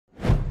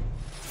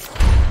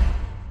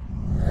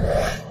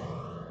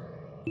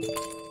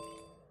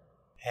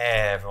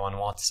Hey everyone,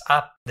 what's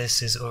up?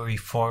 This is Uri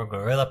for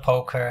Guerrilla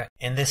Poker.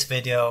 In this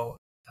video,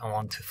 I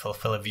want to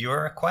fulfill a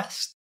viewer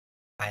request.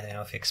 I don't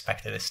know if you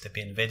expected this to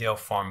be in video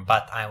form,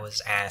 but I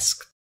was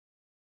asked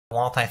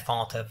what I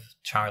thought of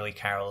Charlie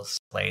Carrel's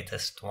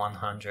latest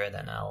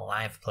 100nl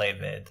Liveplay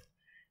vid,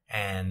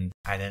 and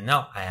I didn't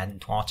know. I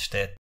hadn't watched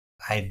it.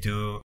 I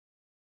do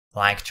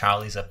like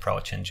Charlie's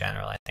approach in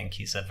general. I think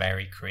he's a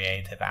very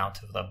creative,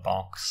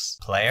 out-of-the-box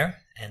player,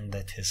 and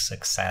that his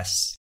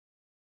success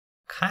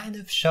kind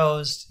of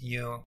shows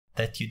you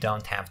that you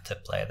don't have to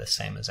play the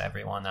same as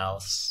everyone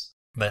else.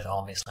 But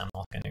obviously I'm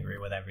not going to agree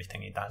with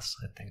everything he does.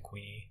 I think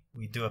we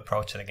do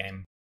approach the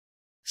game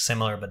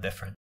similar but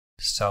different.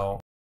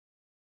 So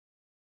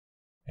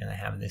I'm going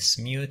to have this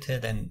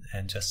muted and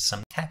just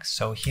some text.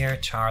 So here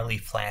Charlie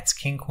flats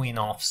king queen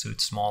offsuit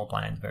small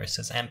blind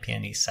versus MP,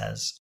 and he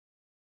says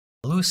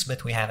loose,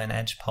 but we have an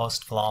edge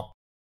post flop.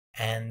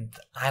 And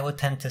I would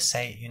tend to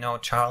say, you know,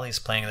 Charlie's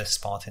playing this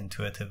spot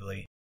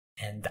intuitively,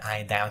 and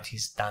I doubt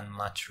he's done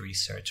much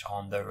research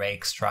on the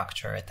rake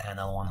structure at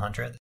NL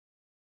 100.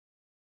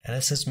 And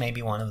this is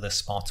maybe one of the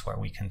spots where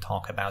we can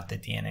talk about the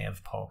DNA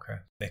of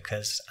poker,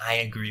 because I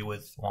agree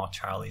with what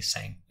Charlie's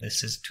saying.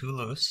 This is too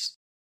loose,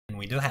 and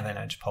we do have an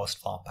edge post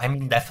flop. I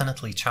mean,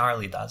 definitely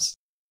Charlie does.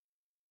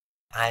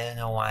 I don't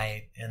know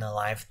why in a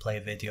live play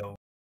video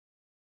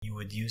you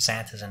would use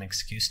that as an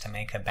excuse to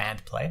make a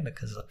bad play,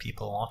 because the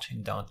people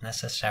watching don't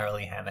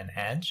necessarily have an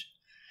edge,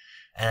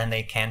 and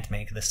they can't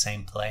make the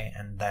same play.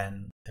 And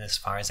then as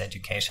far as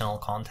educational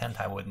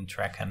content, I wouldn't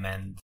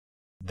recommend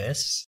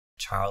this.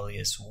 Charlie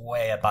is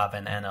way above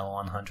an NL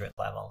 100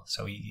 level,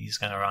 so he's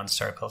going to run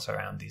circles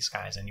around these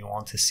guys, and you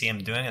want to see him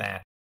doing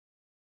that.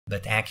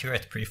 But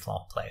accurate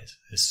pre-flop plays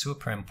is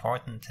super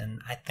important, and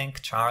I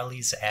think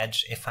Charlie's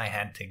edge, if I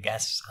had to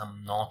guess,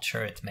 I'm not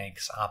sure it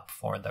makes up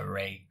for the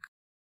rake.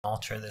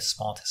 Not sure this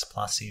spot is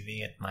plus EV.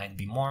 It might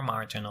be more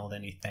marginal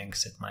than he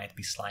thinks. It might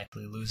be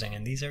slightly losing,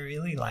 and these are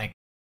really like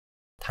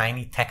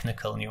tiny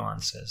technical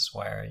nuances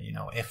where, you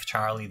know, if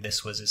Charlie,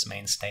 this was his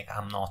main stake,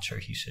 I'm not sure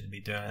he should be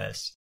doing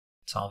this.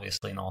 It's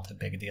obviously not a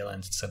big deal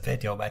and it's a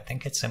video, but I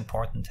think it's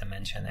important to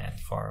mention that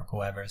for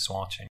whoever's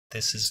watching.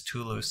 This is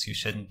too loose, you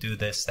shouldn't do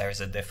this.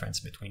 There's a difference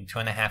between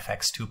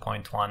 2.5x,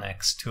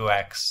 2.1x,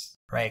 2x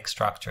rake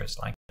structures.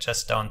 Like,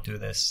 just don't do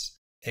this.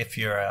 If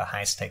you're a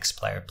high stakes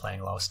player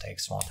playing low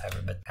stakes,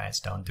 whatever, but guys,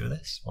 don't do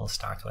this. We'll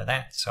start with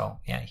that. So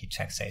yeah, he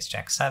checks ace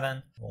jack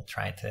 7. We'll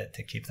try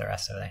to keep the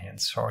rest of the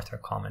hands shorter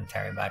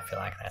commentary, but I feel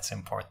like that's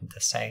important to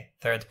say.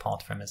 Third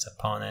pot from his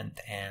opponent,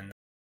 and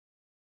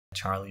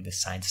Charlie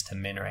decides to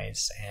min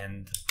raise.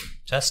 And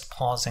just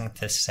pausing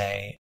to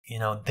say, you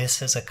know,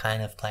 this is a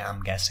kind of play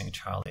I'm guessing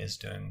Charlie is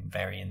doing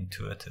very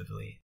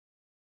intuitively.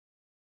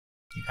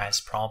 You guys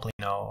probably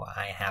know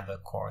I have a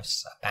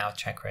course about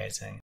check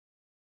raising.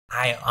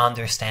 I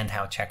understand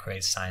how check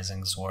raise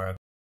sizings work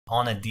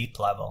on a deep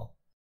level,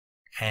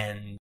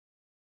 and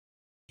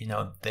you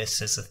know,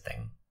 this is a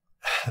thing.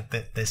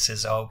 This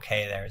is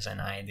okay, there's an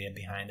idea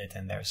behind it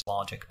and there's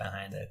logic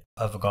behind it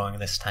of going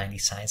this tiny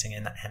sizing,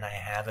 and I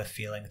have a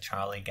feeling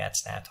Charlie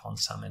gets that on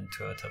some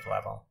intuitive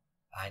level.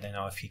 I don't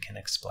know if he can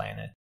explain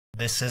it.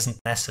 This isn't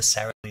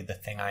necessarily the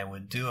thing I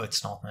would do,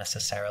 it's not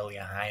necessarily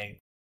a high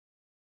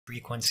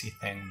frequency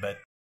thing, but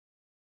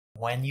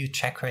when you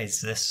check raise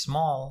this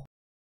small,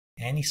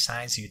 any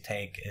size you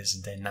take is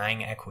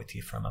denying equity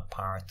from a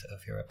part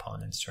of your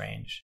opponent's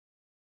range.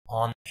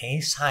 On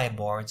ace-high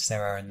boards,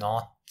 there are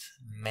not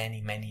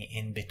many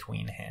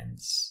in-between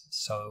hands.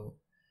 So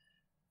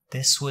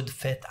this would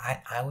fit,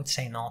 I would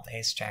say not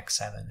ace-jack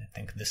 7. I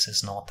think this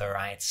is not the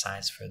right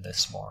size for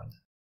this board.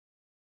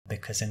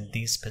 Because in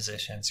these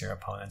positions, your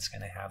opponent's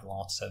going to have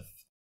lots of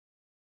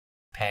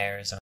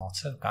pairs and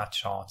lots of gut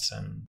shots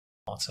and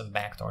lots of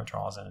backdoor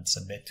draws, and it's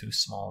a bit too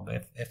small.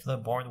 But if the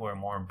board were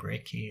more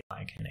bricky,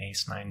 like an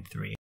ace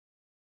 9-3,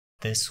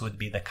 this would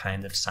be the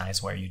kind of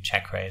size where you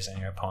check raise and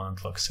your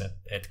opponent looks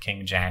at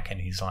king jack and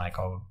he's like,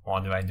 oh,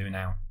 what do I do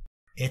now?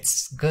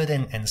 It's good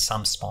in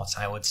some spots.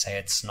 I would say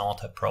it's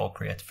not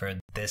appropriate for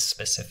this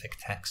specific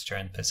texture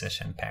and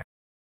position pair.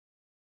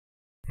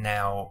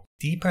 Now,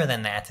 deeper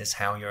than that is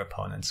how your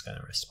opponent's going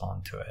to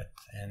respond to it.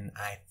 And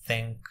I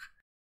think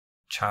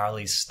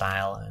Charlie's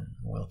style, and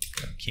we'll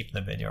keep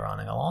the video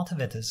running, a lot of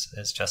it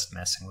is just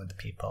messing with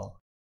people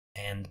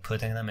and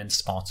putting them in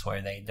spots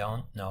where they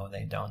don't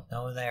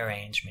know their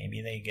range.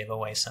 Maybe they give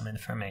away some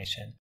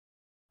information,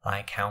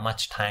 like how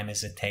much time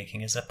is it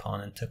taking his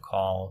opponent to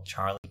call.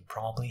 Charlie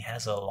probably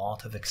has a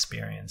lot of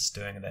experience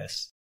doing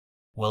this.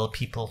 Will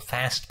people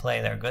fast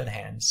play their good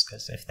hands?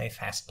 Because if they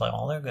fast play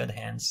all their good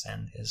hands,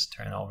 then his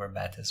turnover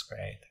bet is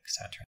great,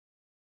 etc.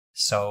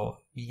 So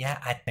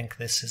yeah, I think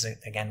this is,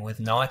 again,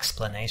 with no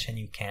explanation,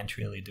 you can't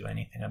really do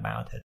anything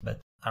about it. But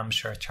I'm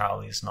sure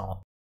Charlie's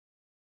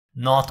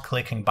not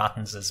clicking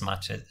buttons as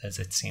much as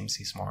it seems.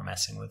 He's more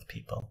messing with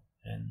people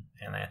in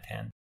that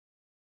hand.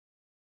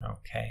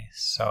 Okay,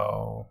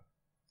 so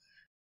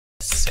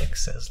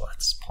 6 is,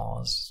 let's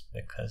pause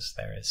because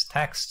there is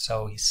text.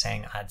 So he's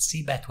saying, I'd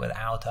c-bet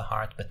without a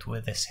heart, but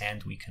with this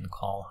hand we can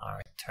call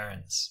heart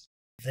turns.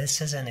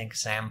 this is an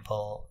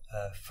example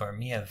for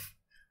me of,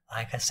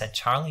 like I said,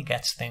 Charlie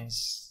gets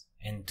things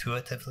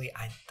intuitively.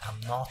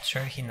 I'm not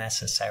sure he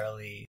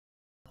necessarily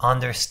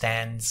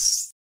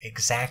understands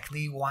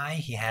exactly why.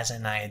 He has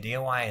an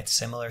idea why it's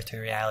similar to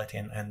reality,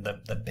 and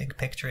the big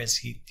picture is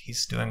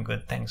he's doing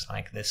good things.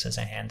 Like, this is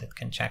a hand that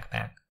can check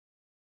back.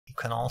 You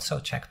can also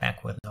check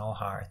back with no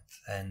heart,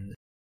 and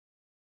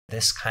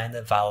this kind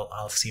of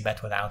I'll see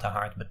bet without a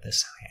heart, but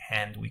this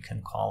hand we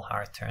can call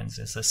heart turns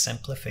is a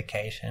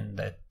simplification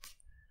that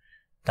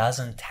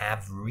doesn't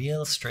have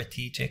real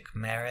strategic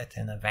merit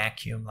in a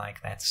vacuum.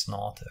 Like, that's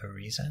not a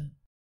reason.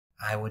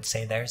 I would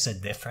say there's a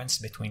difference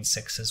between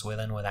sixes with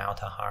and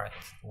without a heart.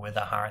 With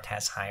a heart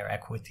has higher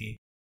equity.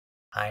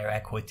 Higher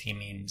equity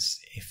means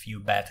if you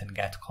bet and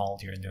get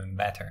called, you're doing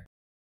better.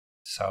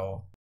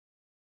 So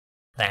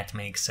that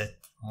makes it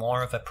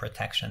more of a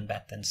protection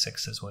bet than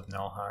sixes with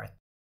no heart.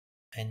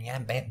 And yeah,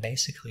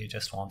 basically you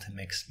just want to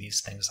mix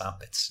these things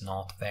up. It's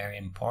not very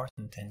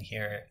important in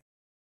here.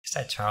 I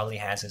said Charlie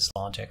has his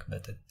logic,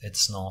 but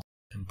it's not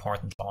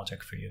important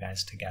logic for you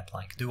guys to get.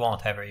 Like, do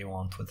whatever you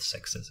want with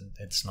sixes,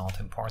 it's not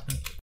important.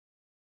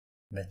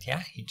 But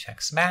yeah, he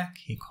checks back,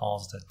 he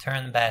calls the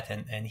turn bet,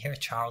 and here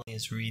Charlie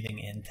is reading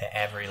into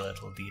every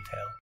little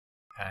detail,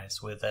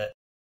 guys, with the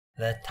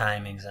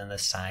timings and the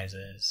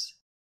sizes.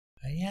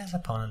 But yeah, his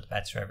opponent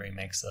bets river, he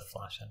makes the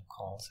flush and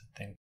calls. I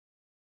think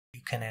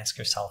you can ask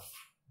yourself,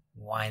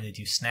 why did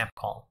you snap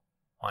call?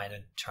 Why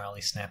did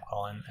Charlie snap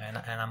call? And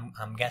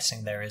I'm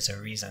guessing there is a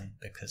reason,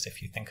 because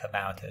if you think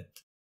about it,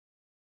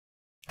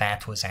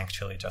 that was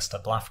actually just a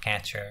bluff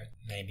catcher.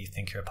 Maybe you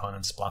think your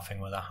opponent's bluffing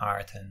with a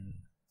heart, and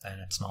then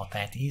it's not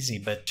that easy.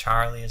 But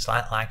Charlie is,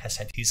 like I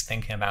said, he's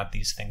thinking about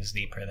these things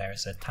deeper.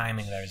 There's a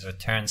timing, there's a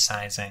turn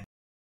sizing,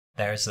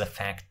 there's the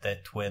fact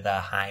that with a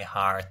high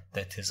heart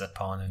that his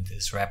opponent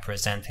is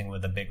representing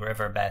with a big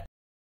river bet,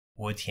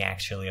 would he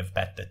actually have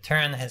bet the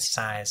turn his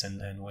size,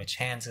 and which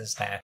hands is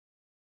that,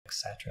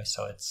 etc.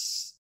 So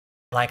it's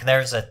like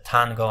there's a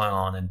ton going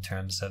on in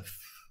terms of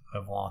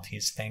what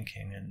he's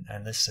thinking,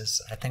 and this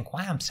is, I think,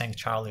 why I'm saying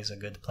Charlie's a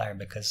good player,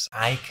 because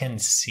I can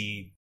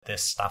see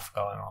this stuff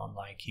going on.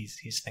 Like,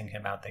 he's thinking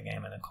about the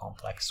game in a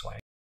complex way.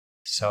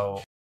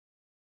 So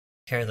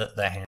here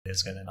the hand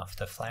is good enough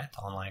to flat,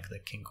 unlike the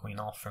king queen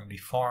off from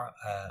before.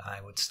 I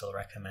would still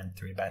recommend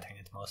 3-betting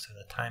it most of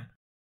the time.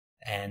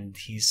 And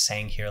he's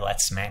saying here,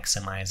 let's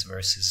maximize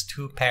versus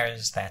 2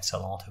 pairs. That's a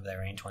lot of their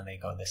range when they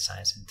go this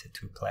size into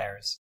 2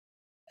 players.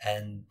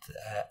 And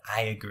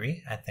I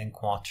agree. I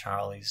think what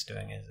Charlie's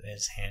doing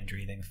is hand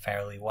reading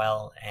fairly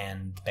well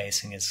and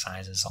basing his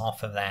sizes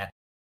off of that.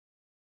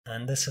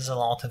 And this is a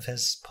lot of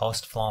his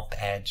post-flop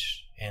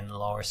edge in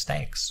lower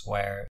stakes,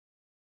 where,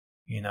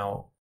 you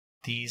know,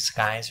 these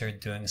guys are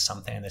doing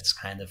something that's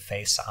kind of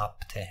face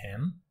up to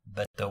him,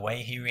 but the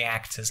way he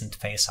reacts isn't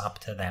face up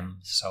to them,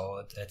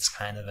 so it's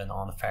kind of an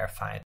unfair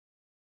fight.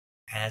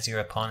 As your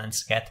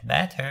opponents get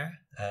better,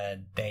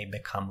 they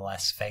become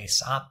less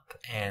face up,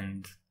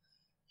 and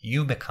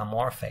you become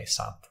more face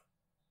up.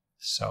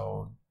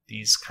 So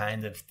these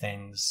kind of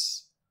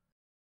things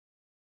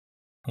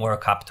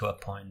work up to a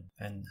point,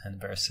 and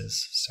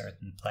versus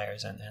certain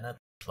players, and at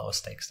low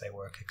stakes they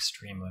work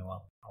extremely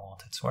well, for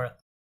what it's worth.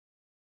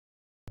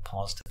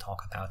 Pause to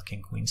talk about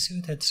king queen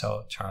suited.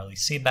 So Charlie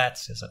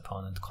c-bets, his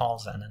opponent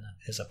calls, and then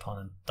his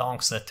opponent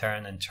donks the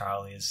turn, and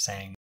Charlie is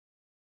saying,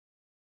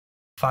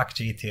 fuck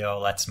GTO,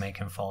 let's make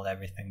him fold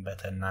everything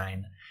but a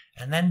 9,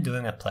 and then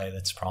doing a play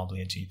that's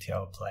probably a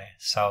GTO play.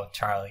 So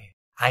Charlie,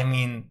 I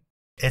mean,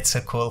 it's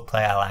a cool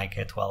play, I like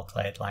it, well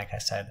played. Like I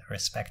said,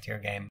 respect your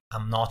game.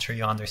 I'm not sure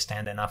you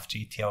understand enough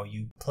GTO.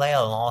 You play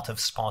a lot of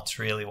spots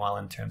really well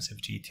in terms of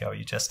GTO,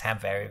 you just have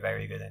very,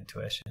 very good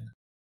intuition.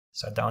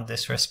 So don't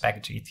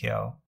disrespect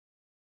GTO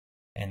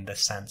in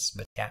this sense,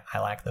 but yeah, I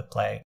like the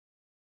play,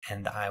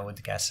 and I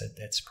would guess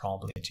it's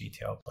probably a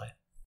GTO play.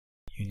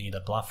 You need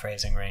a bluff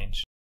raising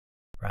range,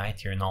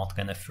 right? You're not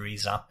going to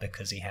freeze up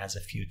because he has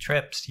a few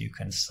trips. You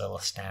can still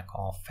stack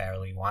off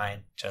fairly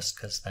wide. Just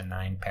because the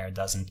 9 pair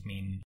doesn't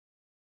mean,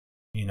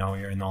 you know,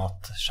 you're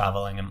not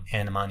shoveling him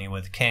in money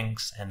with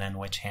kings. And then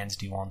which hands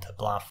do you want to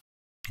bluff?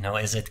 You know,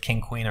 is it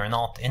king queen or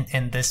not?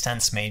 In this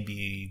sense,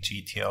 maybe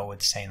GTO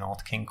would say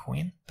not king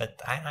queen,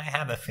 but I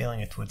have a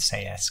feeling it would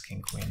say yes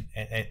king queen.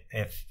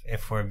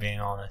 If we're being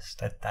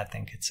honest, I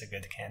think it's a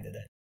good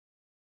candidate.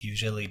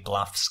 Usually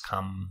bluffs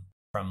come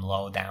from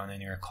low down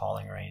in your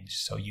calling range,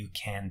 so you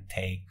can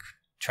take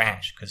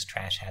trash, because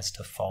trash has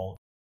to fold.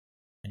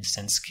 And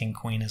since king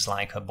queen is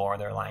like a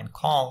borderline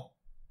call,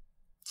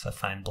 it's a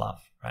fine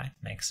bluff, right?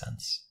 Makes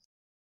sense.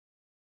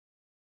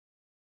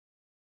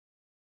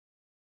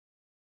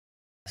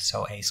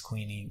 So ace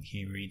queen,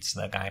 he reads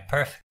the guy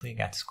perfectly,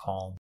 gets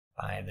called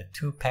by the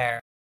 2 pair.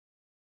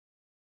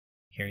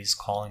 Here he's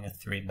calling a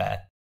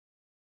 3-bet.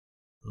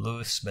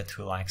 Loose, but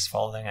who likes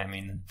folding? I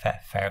mean,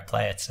 fair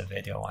play, it's a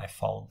video, I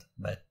fold,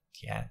 but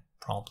yeah,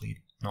 probably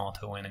not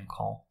a winning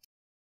call.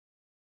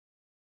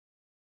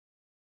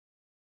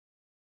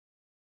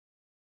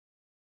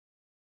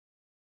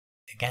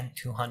 Again,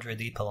 200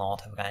 deep, a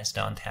lot of guys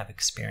don't have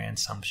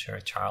experience. I'm sure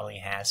Charlie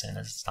has and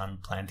has done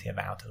plenty of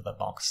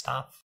out-of-the-box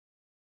stuff.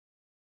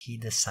 He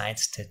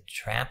decides to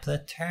trap the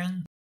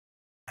turn.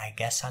 I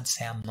guess I'd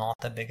say I'm not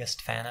the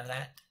biggest fan of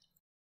that.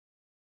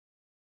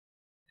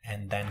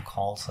 And then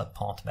calls a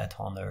pot bet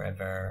on the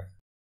river.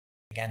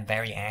 Again,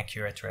 very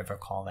accurate river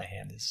call. The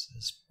hand is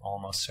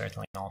almost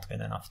certainly not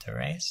good enough to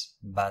raise,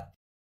 but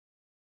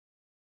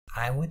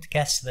I would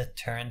guess the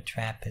turn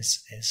trap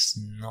is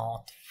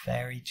not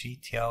very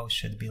GTO,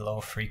 should be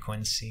low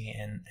frequency,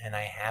 and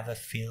I have a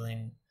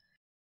feeling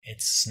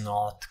it's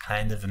not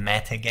kind of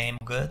metagame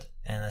good,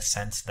 in a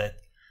sense that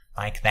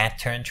like that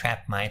turn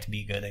trap might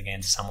be good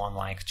against someone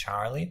like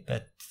Charlie,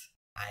 but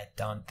I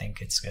don't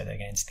think it's good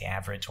against the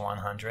average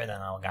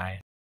 100nl guy.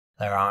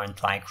 There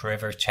aren't like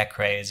river check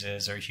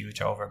raises or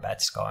huge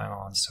overbets going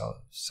on,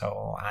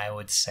 so I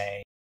would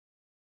say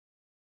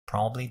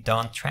probably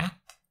don't trap.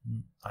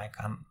 Like,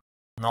 I'm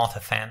not a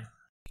fan.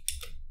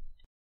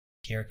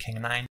 Here,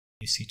 King 9,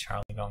 you see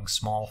Charlie going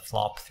small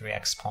flop,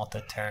 3x pot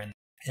the turn.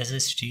 Is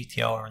this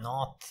GTO or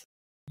not?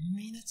 I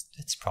mean,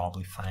 it's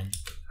probably fine.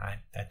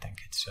 I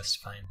think it's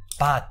just fine.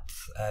 But,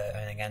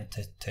 and again,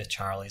 to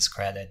Charlie's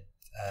credit,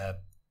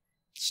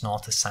 it's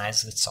not a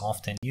size that's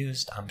often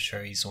used. I'm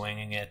sure he's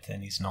winging it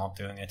and he's not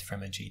doing it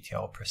from a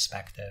GTO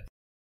perspective.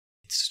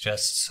 It's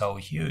just so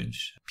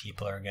huge.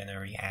 People are going to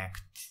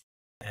react.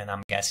 And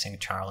I'm guessing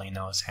Charlie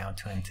knows how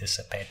to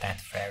anticipate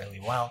that fairly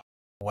well.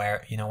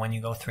 Where, you know, when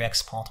you go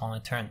 3x pot on a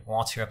turn,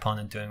 what's your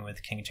opponent doing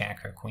with King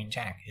Jack or Queen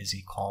Jack? Is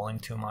he calling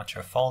too much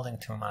or folding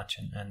too much?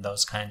 And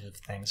those kinds of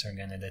things are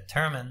going to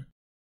determine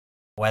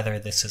whether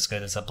this is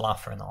good as a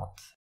bluff or not.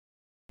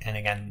 And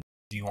again,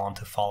 do you want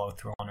to follow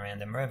through on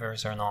random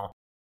rivers or not?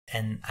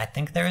 And I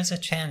think there is a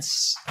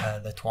chance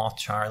that what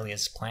Charlie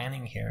is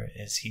planning here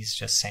is he's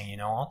just saying, you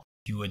know what,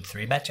 you would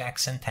 3-bet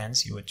jacks and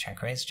 10s, you would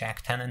check raise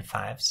Jack 10 and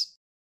 5s.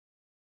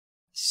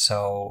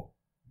 So,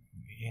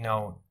 you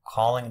know,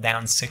 calling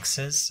down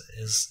 6s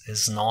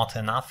is not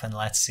enough, and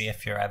let's see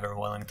if you're ever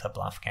willing to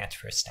bluff catch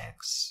for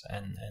stacks.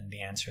 And the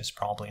answer is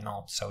probably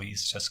not. So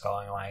he's just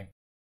going like,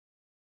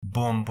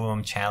 boom,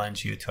 boom,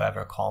 challenge you to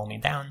ever call me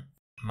down.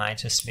 Might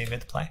just be a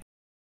good play.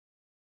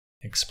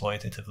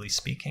 Exploitatively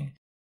speaking.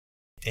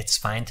 It's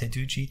fine to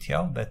do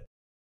GTO, but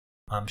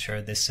I'm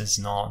sure this is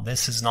not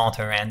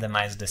a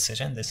randomized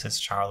decision. This is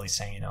Charlie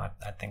saying, you know,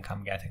 I think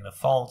I'm getting the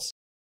folds.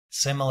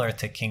 Similar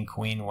to King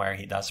Queen, where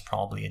he does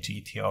probably a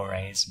GTO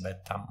raise,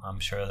 but I'm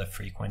sure the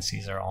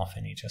frequencies are off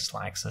and he just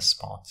likes the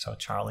spot. So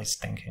Charlie's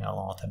thinking a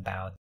lot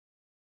about,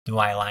 do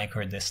I like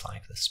or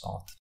dislike the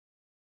spot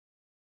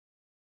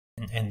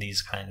in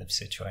these kind of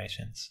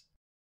situations.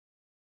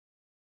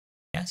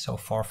 Yeah, so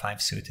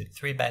 4-5 suited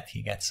 3-bet,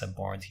 he gets a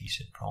board, he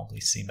should probably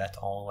c-bet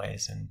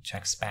always and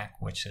checks back,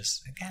 which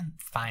is, again,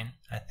 fine.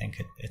 I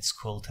think it's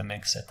cool to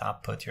mix it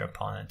up, put your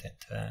opponent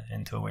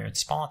into weird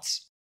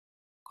spots.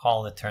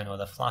 Call the turn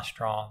with a flush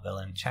draw,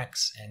 villain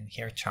checks, and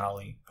here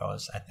Charlie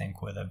goes, I think,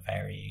 with a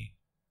very,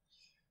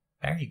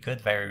 very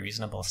good, very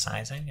reasonable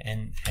sizing,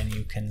 and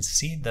you can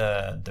see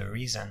the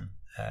reason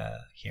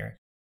here.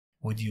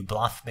 Would you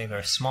bluff big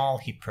or small?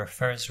 He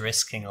prefers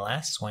risking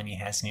less when he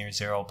has near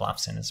zero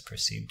bluffs in his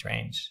perceived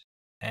range.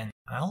 And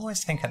I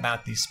always think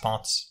about these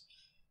spots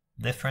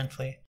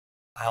differently.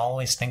 I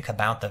always think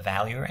about the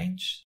value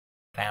range.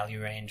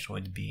 Value range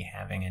would be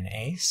having an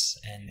ace,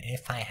 and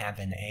if I have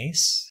an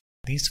ace,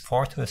 these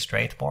 4 to a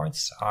straight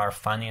boards are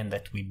funny in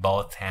that we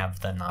both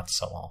have the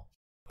nuts a lot.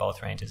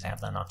 Both ranges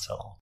have the nuts a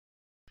lot.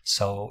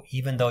 So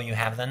even though you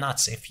have the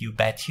nuts, if you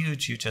bet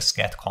huge, you just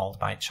get called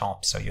by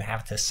chop. So you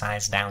have to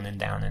size down and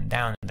down and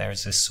down. And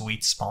there's a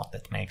sweet spot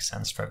that makes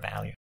sense for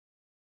value.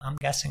 I'm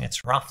guessing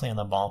it's roughly in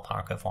the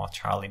ballpark of what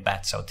Charlie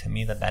bet. So to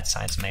me, the bet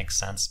size makes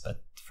sense,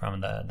 but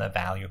from the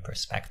value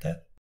perspective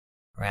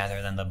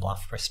rather than the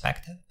bluff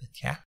perspective. But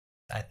yeah,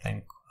 I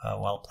think a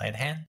well played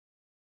hand.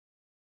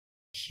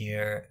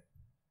 Here,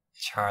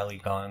 Charlie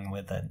going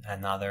with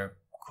another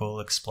cool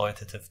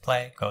exploitative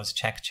play, goes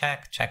check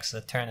check, checks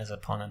the turn, his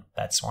opponent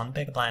bets 1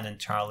 big blind, and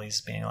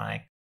Charlie's being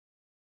like,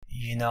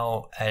 you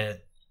know,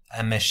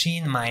 a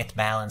machine might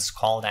balance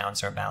call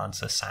downs or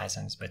balance the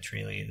sizings, but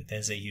really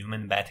there's a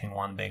human betting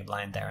 1 big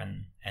blind there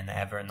and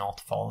ever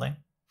not folding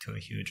to a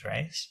huge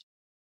raise.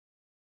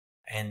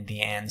 And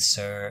the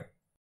answer,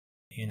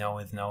 you know,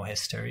 with no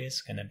history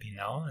is going to be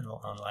no,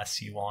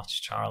 unless you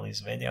watch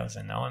Charlie's videos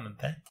and know him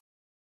a bit.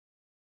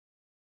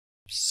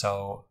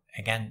 So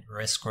again,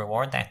 risk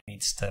reward, that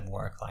needs to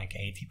work like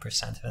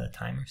 80% of the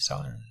time or so,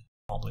 and it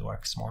probably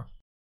works more.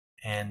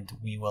 And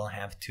we will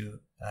have to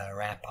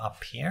wrap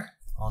up here.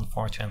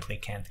 Unfortunately,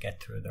 can't get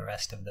through the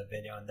rest of the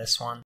video in this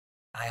one.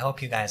 I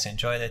hope you guys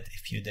enjoyed it.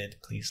 If you did,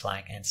 please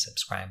like and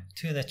subscribe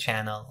to the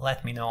channel.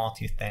 Let me know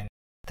what you think.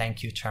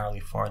 Thank you,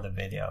 Charlie, for the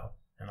video,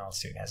 and I'll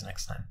see you guys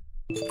next time.